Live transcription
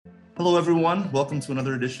Hello, everyone. Welcome to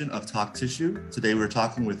another edition of Talk Tissue. Today, we're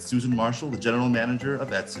talking with Susan Marshall, the General Manager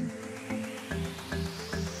of Edson.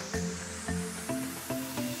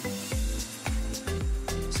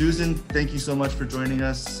 Susan, thank you so much for joining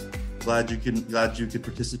us. Glad you could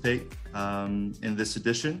participate in this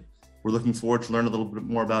edition. We're looking forward to learn a little bit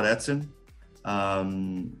more about Edson.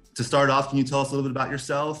 To start off, can you tell us a little bit about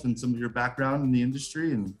yourself and some of your background in the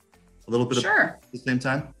industry and a little bit Sure. at the same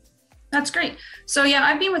time? That's great. So yeah,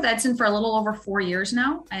 I've been with Edson for a little over 4 years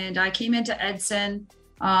now, and I came into Edson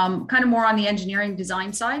kind of more on the engineering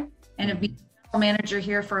design side, and have been general manager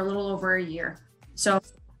here for a little over a year. So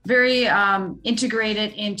very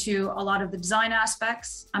integrated into a lot of the design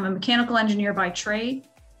aspects. I'm a mechanical engineer by trade,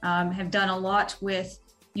 have done a lot with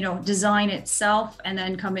design itself, and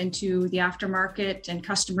then come into the aftermarket and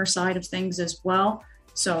customer side of things as well.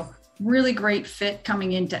 So really great fit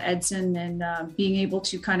coming into Edson and being able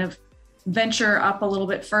to kind of venture up a little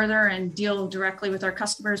bit further and deal directly with our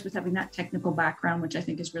customers with having that technical background, which I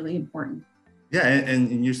think is really important. Yeah,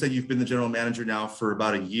 and you said you've been the general manager now for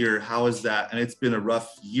about a year. How is that? And it's been a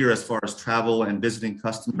rough year as far as travel and visiting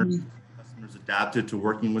customers. Customers adapted to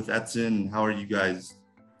working with Edson. How are you guys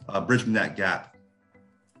bridging that gap?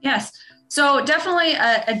 Yes, so definitely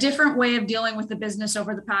a different way of dealing with the business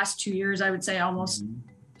over the past 2 years, I would say almost.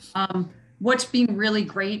 What's been really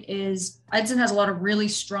great is Edson has a lot of really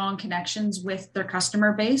strong connections with their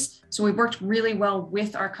customer base. So we've worked really well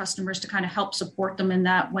with our customers to kind of help support them in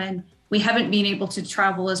that when we haven't been able to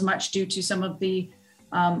travel as much due to some of the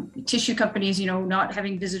tissue companies, not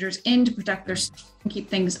having visitors in to protect their stuff and keep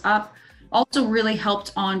things up. Also really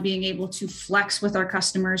helped on being able to flex with our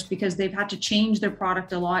customers because they've had to change their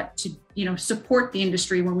product a lot to, support the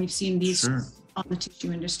industry when we've seen these on the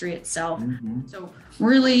tissue industry itself. So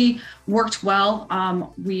really worked well.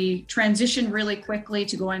 We transitioned really quickly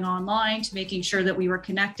to going online, to making sure that we were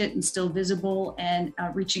connected and still visible and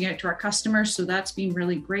reaching out to our customers. So that's been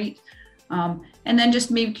really great. And then just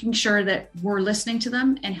making sure that we're listening to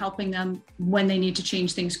them and helping them when they need to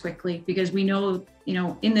change things quickly, because we know,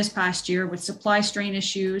 in this past year with supply strain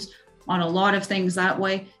issues on a lot of things that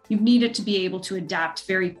way, you needed to be able to adapt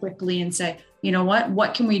very quickly and say,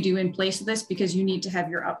 what can we do in place of this? Because you need to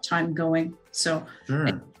have your uptime going. So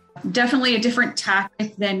definitely a different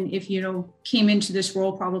tactic than if, came into this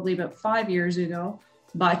role probably about 5 years ago.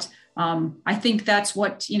 But I think that's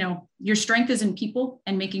what, your strength is in people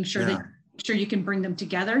and making sure that you can bring them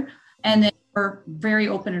together. And then we're very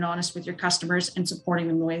open and honest with your customers and supporting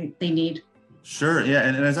them the way they need. Sure. Yeah.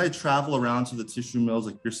 And as I travel around to the tissue mills,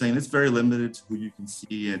 like you're saying, it's very limited to who you can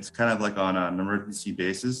see. It's kind of like on an emergency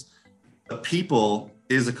basis. But people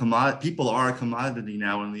are a commodity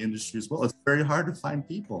now in the industry as well. It's very hard to find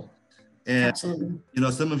people. And,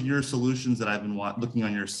 Absolutely. Some of your solutions that I've been looking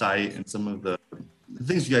on your site and some of the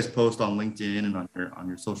things you guys post on LinkedIn and on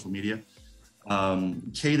your social media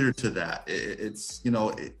cater to that. It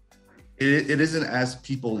isn't as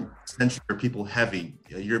people-centric or people-heavy.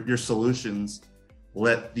 Your solutions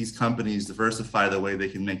let these companies diversify the way they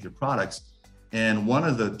can make their products. And one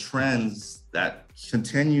of the trends that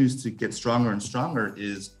continues to get stronger and stronger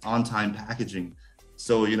is on-time packaging.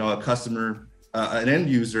 So, a customer, an end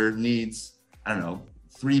user needs,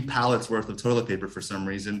 3 pallets worth of toilet paper for some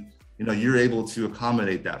reason. You're able to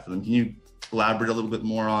accommodate that for them. Can you elaborate a little bit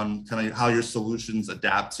more on kind of how your solutions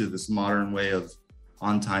adapt to this modern way of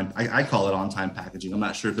on-time? I call it on-time packaging. I'm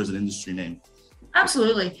not sure if there's an industry name.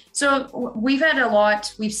 Absolutely. So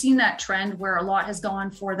we've seen that trend where a lot has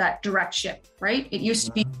gone for that direct ship, right? It used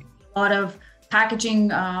to be a lot of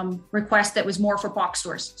packaging requests that was more for box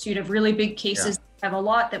stores. So you'd have really big cases, have a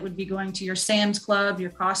lot that would be going to your Sam's Club, your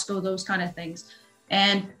Costco, those kind of things.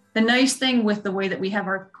 And the nice thing with the way that we have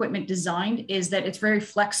our equipment designed is that it's very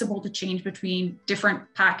flexible to change between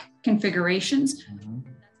different pack configurations.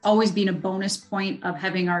 Always been a bonus point of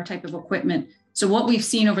having our type of equipment. So what we've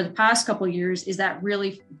seen over the past couple of years is that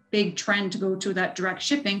really big trend to go to that direct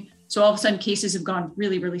shipping. So all of a sudden cases have gone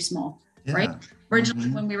really, really small, right?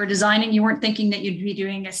 Originally, when we were designing, you weren't thinking that you'd be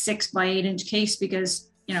doing a 6 by 8 inch case because,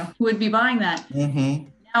 who would be buying that?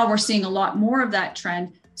 Now we're seeing a lot more of that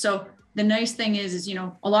trend. So the nice thing is,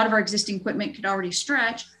 a lot of our existing equipment could already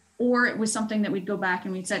stretch, or it was something that we'd go back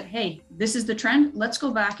and we'd said, hey, this is the trend. Let's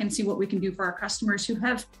go back and see what we can do for our customers who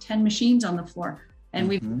have 10 machines on the floor. And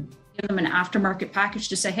we've give them an aftermarket package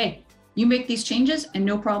to say, hey, you make these changes and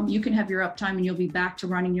no problem, you can have your uptime and you'll be back to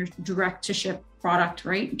running your direct to ship product,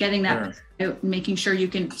 right? Getting that out, making sure you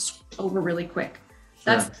can switch over really quick.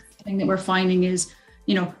 That's the thing that we're finding is,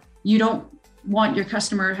 you don't want your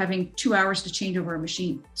customer having 2 hours to change over a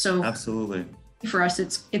machine. So absolutely, for us,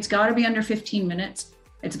 it's got to be under 15 minutes.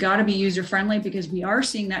 It's got to be user friendly because we are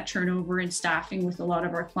seeing that turnover in staffing with a lot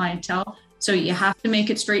of our clientele. So you have to make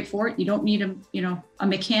it straightforward. You don't need a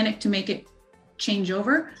mechanic to make it change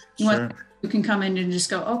over. You can come in and just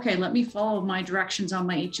go, okay, let me follow my directions on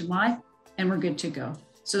my HMI and we're good to go.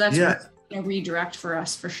 So that's a redirect for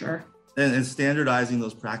us for sure. And standardizing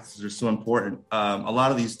those practices are so important. A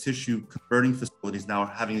lot of these tissue converting facilities now are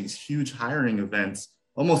having these huge hiring events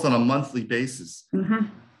almost on a monthly basis. Mm-hmm.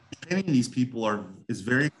 Training these people is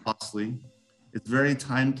very costly. It's very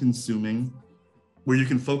time consuming, where you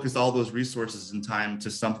can focus all those resources and time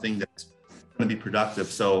to something that's going to be productive.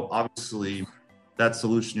 So obviously that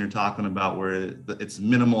solution you're talking about where it's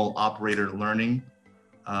minimal operator learning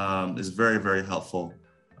is very, very helpful.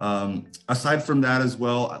 Aside from that as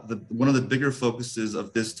well, one of the bigger focuses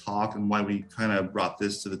of this talk and why we kind of brought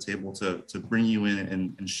this to the table to bring you in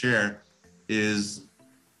and share is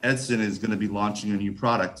Edson is going to be launching a new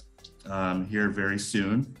product here very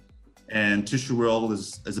soon. And Tissue World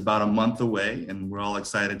is about a month away, and we're all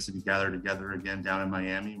excited to be gathered together again down in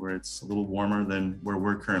Miami, where it's a little warmer than where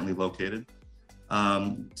we're currently located.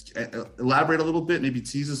 Elaborate a little bit, maybe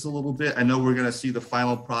tease us a little bit. I know we're going to see the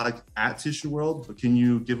final product at Tissue World, but can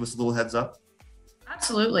you give us a little heads up?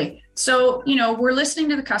 Absolutely. So, we're listening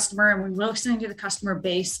to the customer and we're listening to the customer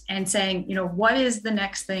base and saying, what is the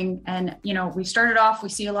next thing? And, we started off, we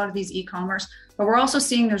see a lot of these e-commerce, but we're also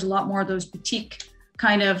seeing there's a lot more of those boutique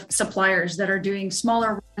kind of suppliers that are doing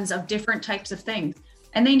smaller runs of different types of things.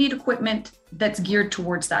 And they need equipment that's geared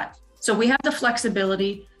towards that. So we have the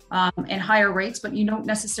flexibility and higher rates, but you don't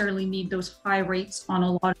necessarily need those high rates on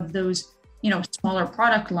a lot of those, smaller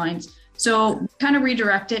product lines. So we kind of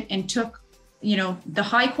redirected and took, the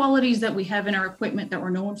high qualities that we have in our equipment that we're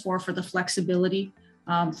known for the flexibility,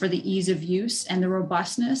 for the ease of use and the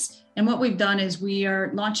robustness. And what we've done is we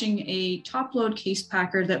are launching a top load case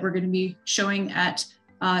packer that we're going to be showing at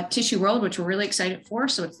Tissue World, which we're really excited for.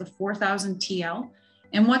 So it's the 4000 TL.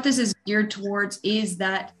 And what this is geared towards is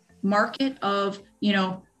that market of,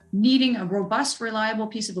 needing a robust, reliable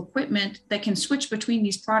piece of equipment that can switch between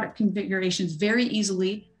these product configurations very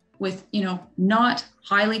easily with, not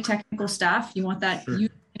highly technical staff. You want that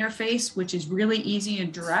user interface, which is really easy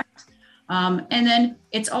and direct. And then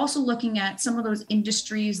it's also looking at some of those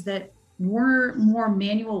industries that were more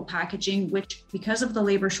manual packaging, which because of the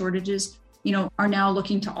labor shortages, are now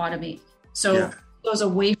looking to automate. So those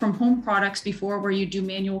away from home products before where you do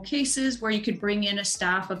manual cases, where you could bring in a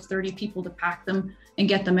staff of 30 people to pack them and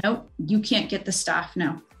get them out, you can't get the staff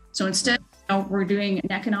now. So instead, we're doing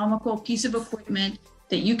an economical piece of equipment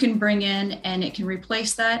that you can bring in and it can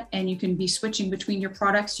replace that. And you can be switching between your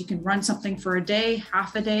products. You can run something for a day,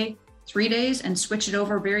 half a day, 3 days, and switch it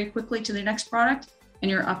over very quickly to the next product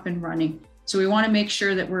and you're up and running. So we want to make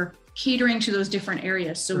sure that we're catering to those different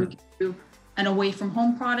areas. So we can do an away from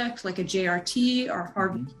home product like a JRT or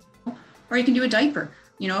hard, or you can do a diaper.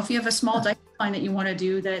 If you have a small diaper line that you want to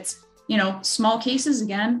do that's, small cases,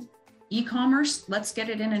 again, e-commerce, let's get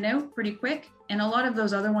it in and out pretty quick. And a lot of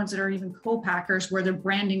those other ones that are even co-packers where they're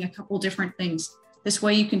branding a couple different things. This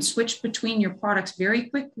way you can switch between your products very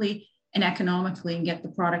quickly and economically and get the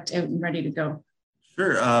product out and ready to go.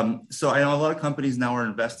 Sure. So I know a lot of companies now are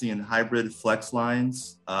investing in hybrid flex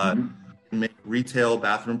lines, make retail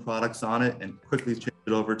bathroom products on it and quickly change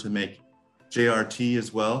it over to make JRT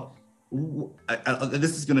as well.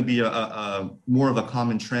 This is going to be a more of a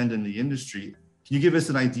common trend in the industry. Can you give us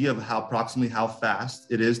an idea of approximately how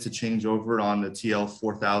fast it is to change over on the TL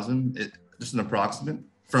 4000? Just an approximate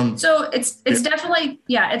from. So it's definitely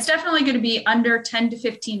going to be under 10 to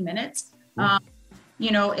 15 minutes.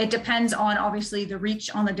 It depends on obviously the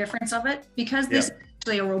reach on the difference of it, because this is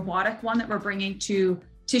actually a robotic one that we're bringing to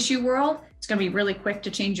Tissue World. It's going to be really quick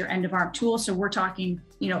to change your end of arm tool. So we're talking,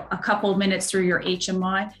 a couple of minutes through your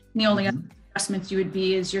HMI. And the only other adjustments you would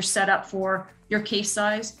be is your setup for your case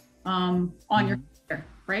size on your chair,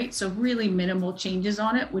 right? So really minimal changes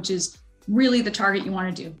on it, which is really the target you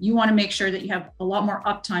want to do. You want to make sure that you have a lot more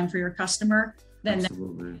uptime for your customer than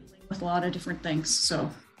dealing with a lot of different things. So.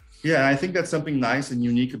 Yeah, I think that's something nice and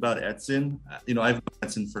unique about Edson. I've known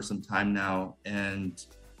Edson for some time now, and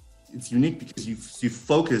it's unique because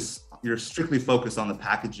you're strictly focused on the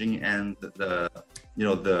packaging and the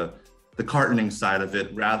cartoning side of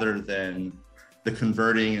it rather than the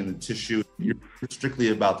converting and the tissue. You're strictly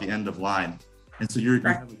about the end of line. And so you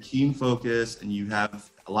have a keen focus and you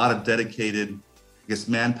have a lot of dedicated,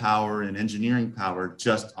 manpower and engineering power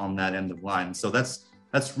just on that end of line. So that's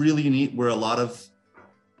really neat, where a lot of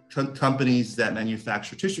companies that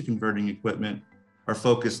manufacture tissue converting equipment are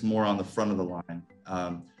focused more on the front of the line.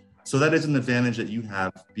 So that is an advantage that you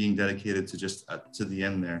have being dedicated to just to the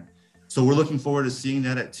end there. So we're looking forward to seeing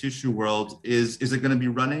that at Tissue World. Is it going to be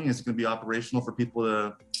running? Is it going to be operational for people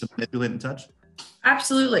to manipulate and touch?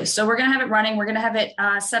 Absolutely. So we're going to have it running. We're going to have it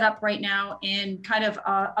set up right now in kind of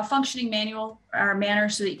a functioning manual or manner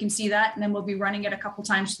so that you can see that. And then we'll be running it a couple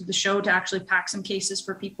times through the show to actually pack some cases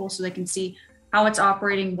for people so they can see how it's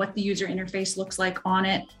operating, what the user interface looks like on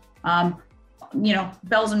it,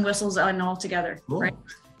 bells and whistles and all together, cool. Right?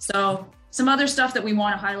 So some other stuff that we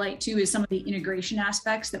want to highlight too is some of the integration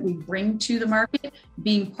aspects that we bring to the market,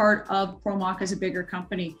 being part of ProMock as a bigger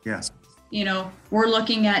company. Yes. We're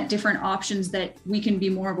looking at different options that we can be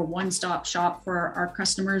more of a one-stop shop for our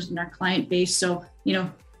customers and our client base. So,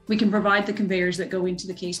 we can provide the conveyors that go into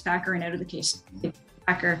the case packer and out of the case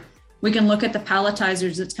packer. We can look at the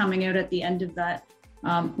palletizers that's coming out at the end of that.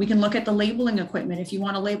 We can look at the labeling equipment if you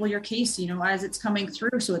want to label your case, as it's coming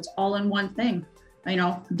through. So it's all in one thing.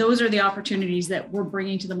 Those are the opportunities that we're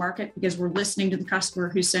bringing to the market because we're listening to the customer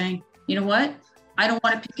who's saying, you know what? I don't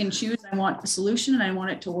want to pick and choose. I want a solution and I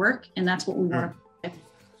want it to work. And that's what we want to do.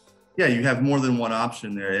 Yeah, you have more than one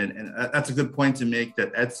option there. And that's a good point to make,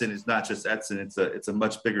 that Edson is not just Edson. It's a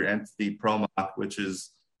much bigger entity, ProMock, which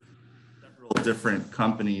is several different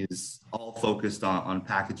companies all focused on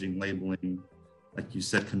packaging, labeling, like you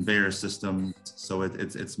said, conveyor systems. So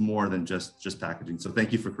it's more than just packaging. So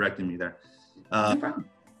thank you for correcting me there. No problem.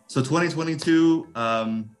 So 2022,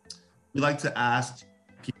 we like to ask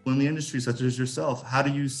people in the industry, such as yourself, how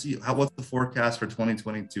do you see, what's the forecast for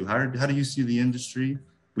 2022? How do you see the industry?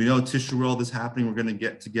 We know Tissue World is happening. We're going to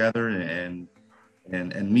get together and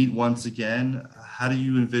meet once again. How do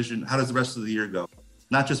you envision, how does the rest of the year go?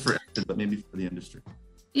 Not just for Edson, but maybe for the industry.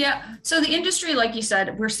 Yeah. So the industry, like you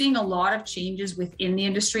said, we're seeing a lot of changes within the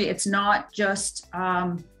industry. It's not just,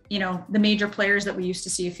 the major players that we used to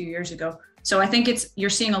see a few years ago. So I think you're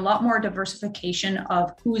seeing a lot more diversification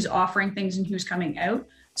of who's offering things and who's coming out.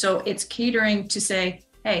 So it's catering to say,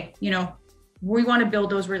 hey, we want to build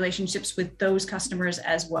those relationships with those customers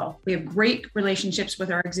as well. We have great relationships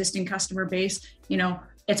with our existing customer base.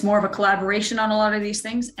 It's more of a collaboration on a lot of these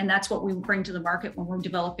things. And that's what we bring to the market when we're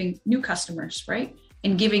developing new customers, right?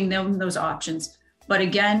 And giving them those options. But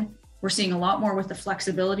again, we're seeing a lot more with the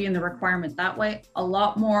flexibility and the requirement that way, a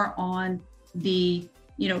lot more on the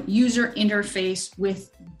user interface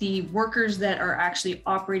with the workers that are actually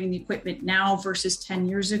operating the equipment now versus 10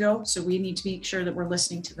 years ago. So we need to make sure that we're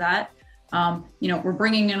listening to that. We're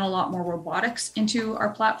bringing in a lot more robotics into our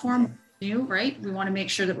platform, right? We want to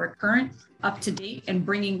make sure that we're current, up to date, and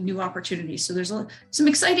bringing new opportunities. So there's some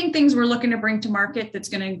exciting things we're looking to bring to market that's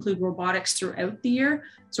going to include robotics throughout the year.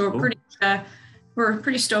 So we're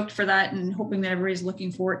pretty stoked for that and hoping that everybody's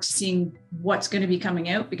looking forward to seeing what's going to be coming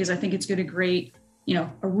out, because I think it's going to create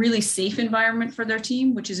a really safe environment for their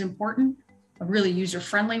team, which is important, a really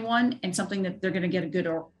user-friendly one, and something that they're going to get a good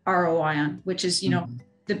ROI on, which is,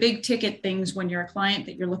 the big ticket things when you're a client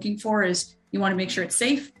that you're looking for is you want to make sure it's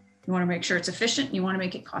safe, you want to make sure it's efficient, and you want to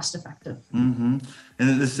make it cost effective. Mm-hmm.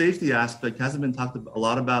 And the safety aspect hasn't been talked a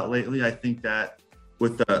lot about lately. I think that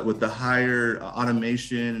with the higher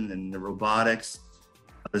automation and the robotics,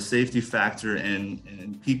 the safety factor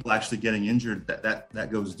and people actually getting injured,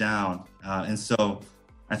 that goes down. And so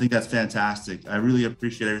I think that's fantastic. I really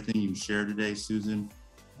appreciate everything you shared today, Susan.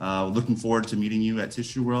 Looking forward to meeting you at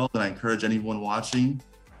Tissue World. And I encourage anyone watching,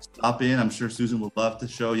 stop in. I'm sure Susan would love to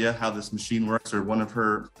show you how this machine works, or one of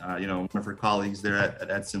her colleagues there at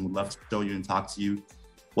Edson would love to show you and talk to you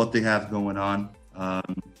what they have going on.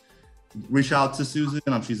 Reach out to Susan.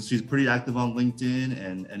 She's pretty active on LinkedIn,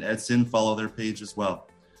 and Edson, follow their page as well.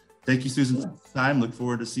 Thank you, Susan, for the time. Look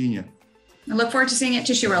forward to seeing you. I look forward to seeing you at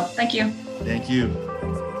Tissue World. Thank you. Thank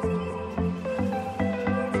you.